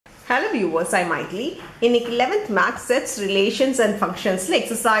viewers, I'm Maithili. இன்னைக்கு 11th math sets relations and functions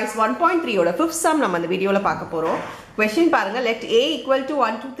exercise 1.3 ஓட 5th sum நம்ம இந்த வீடியோல பார்க்க போறோம். Question பாருங்க, let a equal to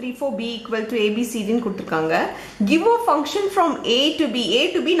 1 2 3 4 b equal to abcd ன்னு கொடுத்திருக்காங்க. Give a function from a to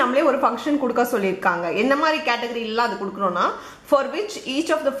b நம்மளே ஒரு function கொடுக்க சொல்லிருக்காங்க. என்ன மாதிரி கேட்டகரி இல்ல அது கொடுக்கறோம்னா for which each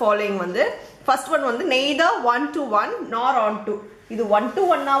of the following வந்து first one வந்து neither 1 to 1 nor on to. இது 1 to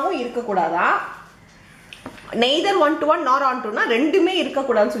 1 ஆவும் இருக்க கூடாதா, neither 1 to 1 nor on to னா ரெண்டுமே இருக்க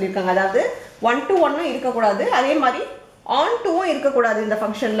கூடாதுன்னு சொல்லிருக்காங்க. அதாவது 1 to 1 இருக்க கூடாது, அதே மாதிரி on to இருக்க கூடாது இந்த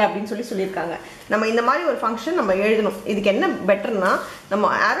ஃபங்க்ஷன்ல அப்படினு சொல்லிருக்காங்க. நம்ம இந்த மாதிரி ஒரு ஃபங்க்ஷன் நம்ம எழுதணும். இதுக்கு என்ன பெட்டர்னா நம்ம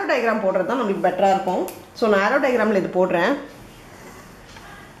ஆரோ டயகிராம் போடுறது தான் நமக்கு பெட்டரா இருக்கும். சோ நான் ஆரோ டயகிராம்ல இது போடுறேன்.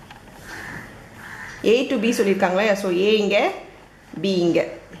 a to b சொல்லிருக்காங்களா, so a இங்க b இங்க.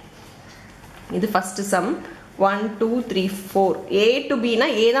 இது first sum 1 2 3 4 a to b னா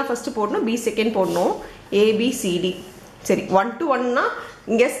a தான் ஃபர்ஸ்ட் போடணும், b செகண்ட் போடணும். a b c d. சரி, 1 to 1 னா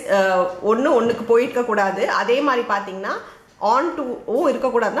இங்க 1 1க்கு போயிருக்க கூடாது. அதே மாதிரி பாத்தீங்கன்னா on to இருக்க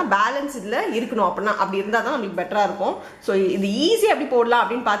கூடாதுன்னா பேலன்ஸ் இதுல இருக்கணும். அப்படினா அப்படி இருந்தா தான் நமக்கு பெட்டரா இருக்கும். சோ இது ஈஸி அப்படி போடலாம்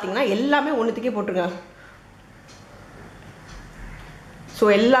அப்படினு பாத்தீங்கன்னா எல்லாமே ஒண்ணுத்துக்கே போட்டுருங்க. சோ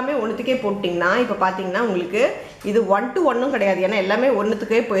எல்லாமே ஒண்ணுத்துக்கே போட்டிங்கன்னா இப்ப பாத்தீங்கன்னா உங்களுக்கு இது 1 to 1 கிடையாது, ஏன்னா எல்லாமே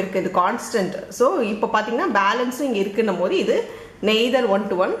ஒண்ணுத்துக்கே போயிருக்கு, இது கான்ஸ்டன்ட். சோ இப்ப பாத்தீங்கன்னா பேலன்ஸும் இங்க இருக்குன்னும் போது இது neither 1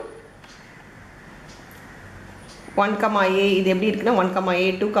 to 1 1, a இது எப்படி இருக்குன்னா 1, a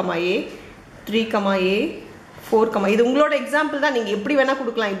 2, a 3, a 4, இது உங்களோட எக்ஸாம்பிள் தான். நீங்க எப்படி வேணா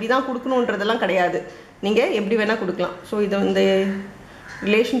கொடுக்கலாம், இப்படி தான் கொடுக்கணும்ன்றதெல்லாம் கிடையாது, நீங்க எப்படி வேணா கொடுக்கலாம். ஸோ இது இந்த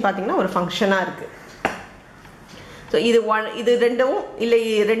ரிலேஷன் பார்த்தீங்கன்னா ஒரு ஃபங்க்ஷனாக இருக்கு. ஸோ இது ரெண்டும் இல்லை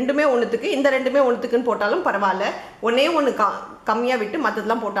ரெண்டுமே ஒன்றுத்துக்கு, இந்த ரெண்டுமே ஒன்றுத்துக்குன்னு போட்டாலும் பரவாயில்ல, ஒன்னே ஒன்று கம்மியாக விட்டு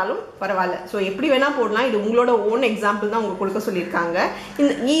மற்றதெல்லாம் போட்டாலும் பரவாயில்ல. ஸோ எப்படி வேணால் போடலாம். இது உங்களோட ஓன் எக்ஸாம்பிள் தான் உங்களுக்கு கொடுக்க சொல்லியிருக்காங்க.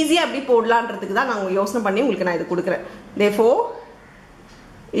 இந்த ஈஸியாக அப்படி போடலான்றதுக்கு தான் நான் யோசனை பண்ணி உங்களுக்கு நான் இது கொடுக்குறேன். therefore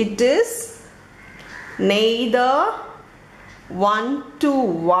it is neither 1 to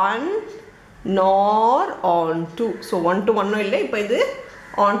 1 nor on to. So 1 to 1 இல்லை, இப்போ இது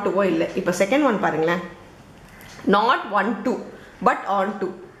on to இல்லை. இப்போ செகண்ட் ஒன் பாருங்களேன், not 1 to but on to.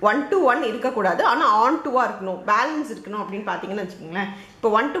 1 to 1 இருக்கக்கூடாது, ஆனால் on to இருக்கணும், பேலன்ஸ் இருக்கணும் அப்படின்னு பார்த்தீங்கன்னு வச்சுக்கோங்களேன். இப்போ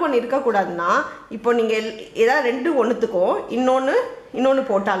 1 to 1 இருக்கக்கூடாதுன்னா இப்போ நீங்கள் ஏதாவது ரெண்டு ஒன்றுத்துக்கும் இன்னொன்று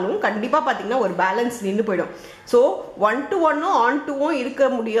போட்டாலும் கண்டிப்பாக பார்த்தீங்கன்னா ஒரு பேலன்ஸ் நின்று போயிடும். ஸோ 1 to 1 on to இருக்க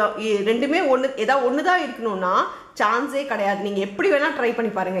முடியும், ரெண்டுமே ஏதாவது ஒன்று தான் இருக்கணும்னா சான்ஸே கிடையாது. நீங்கள் எப்படி வேணால் ட்ரை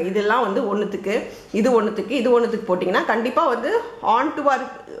பண்ணி பாருங்கள். இதெல்லாம் வந்து ஒன்றுத்துக்கு இது ஒன்றுத்துக்கு போட்டிங்கன்னா கண்டிப்பாக வந்து on to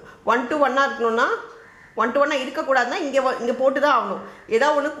 1 to 1 இருக்கணும்னா 1 to 1 இருக்கக்கூடாதுன்னா இங்கே போட்டு தான் ஆகணும்,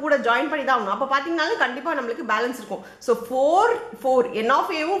 ஏதாவது ஒன்று கூட ஜாயின் பண்ணி தான் ஆகணும். அப்போ பார்த்தீங்கன்னாலும் கண்டிப்பாக நம்மளுக்கு பேலன்ஸ் இருக்கும். So 4 n of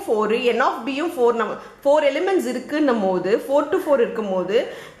a-வும் 4 n of b-யும் 4, நம்ம 4 எலிமெண்ட்ஸ் இருக்குன்னும் போது 4 to 4 இருக்கும் போது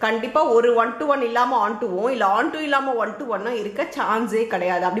கண்டிப்பாக ஒரு 1 to 1 இல்லாமல் on to-வும் இல்லை on to இல்லாமல் 1 to 1 இருக்க சான்ஸே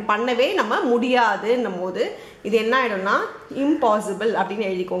கிடையாது. அப்படி பண்ணவே நம்ம முடியாதுன்னும் போது இது என்ன ஆகிடும்னா இம்பாசிபிள்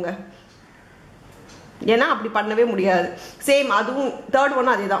அப்படின்னு எழுதிக்கோங்க, ஏன்னா அப்படி பண்ணவே முடியாது. சேம் அதுவும் தேர்ட் ஒன்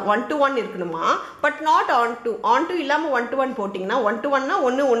அதே தான், 1 to 1 இருக்கணுமா, பட் நாட் on to இல்லாமல் 1 to 1 போட்டிங்கன்னா 1 to 1னா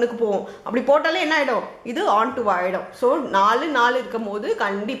 1 1க்கு போகும். அப்படி போட்டாலே என்ன ஆகிடும், இது on to ஆகிடும். ஸோ 4 இருக்கும் போது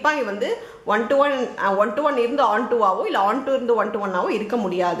கண்டிப்பாக வந்து 1 to 1 இருந்து on to ஆவோ இல்லை on to இருந்து 1 to 1 ஆவோ இருக்க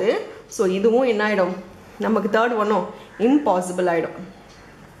முடியாது. ஸோ இதுவும் என்ன ஆகிடும், நமக்கு தேர்ட் ஒன்னும் இம்பாசிபிள் ஆகிடும்.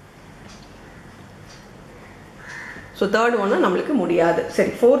 ஸோ தேர்ட் ஒன்று நம்மளுக்கு முடியாது.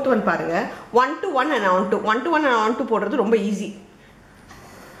 சரி, ஃபோர்த் ஒன் பாருங்க, 1 to 1 and on to. 1 to 1 and on to போடுறது ரொம்ப ஈஸி.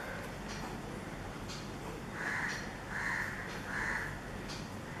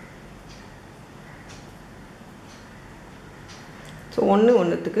 ஸோ ஒன்று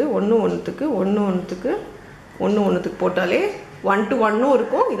ஒன்றுத்துக்கு போட்டாலே 1 to 1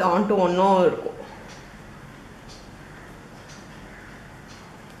 இருக்கும், இது on to 1 இருக்கும்.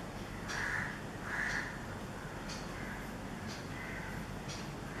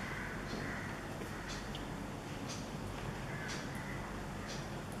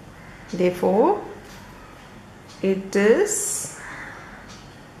 Therefore it is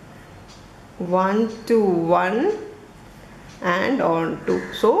 1 to 1 and on to.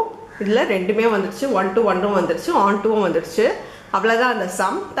 so இதில் ரெண்டுமே வந்துடுச்சு, 1 to 1 வந்துடுச்சு, on to வந்துடுச்சு. அவ்வளோதான் அந்த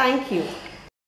sum. Thank you.